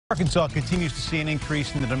Arkansas continues to see an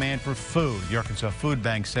increase in the demand for food. The Arkansas Food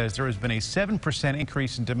Bank says there has been a 7%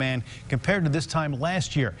 increase in demand compared to this time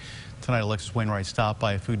last year. Tonight, Alexis Wainwright stopped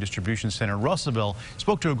by a food distribution center in Russellville,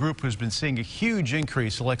 spoke to a group who's been seeing a huge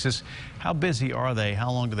increase. Alexis, how busy are they?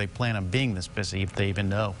 How long do they plan on being this busy, if they even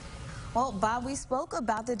know? Well, Bob, we spoke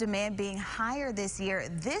about the demand being higher this year.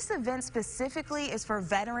 This event specifically is for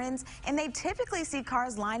veterans, and they typically see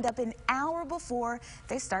cars lined up an hour before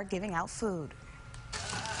they start giving out food.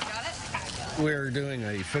 We're doing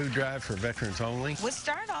a food drive for veterans only. What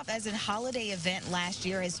started off as a holiday event last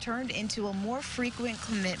year has turned into a more frequent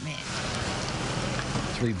commitment.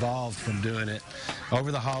 It's evolved from doing it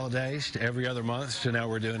over the holidays to every other month to now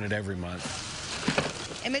we're doing it every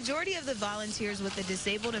month. A majority of the volunteers with the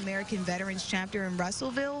Disabled American Veterans chapter in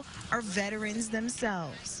Russellville are veterans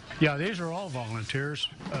themselves. Yeah, these are all volunteers.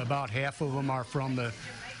 About half of them are from the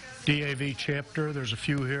DAV chapter. There's a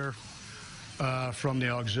few here from the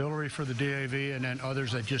auxiliary for the DAV, and then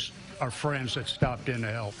others that just are friends that stopped in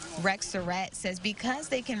to help. Rex Surratt says because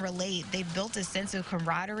they can relate, they've built a sense of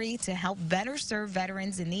camaraderie to help better serve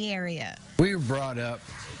veterans in the area. We were brought up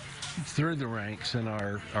through the ranks in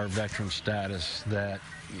our veteran status that,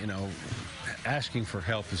 you know, asking for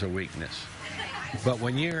help is a weakness. But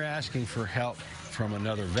when you're asking for help from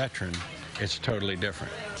another veteran, it's totally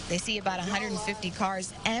different. They see about 150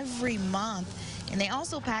 cars every month, and they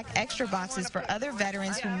also pack extra boxes for other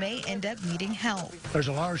veterans who may end up needing help. There's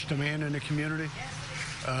a large demand in the community.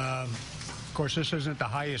 Of course, this isn't the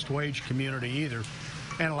highest wage community either,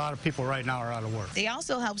 and a lot of people right now are out of work. They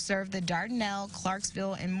also help serve the Dardanelle,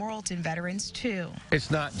 Clarksville, and Morrilton veterans, too.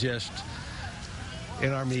 It's not just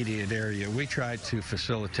in our immediate area. We try to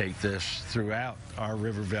facilitate this throughout our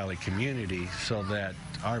River Valley community so that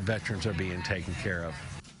our veterans are being taken care of.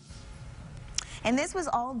 And this was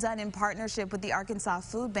all done in partnership with the Arkansas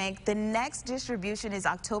Food Bank. The next distribution is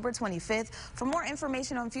October 25th. For more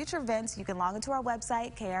information on future events, you can log into our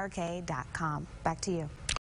website, KARK.com. Back to you.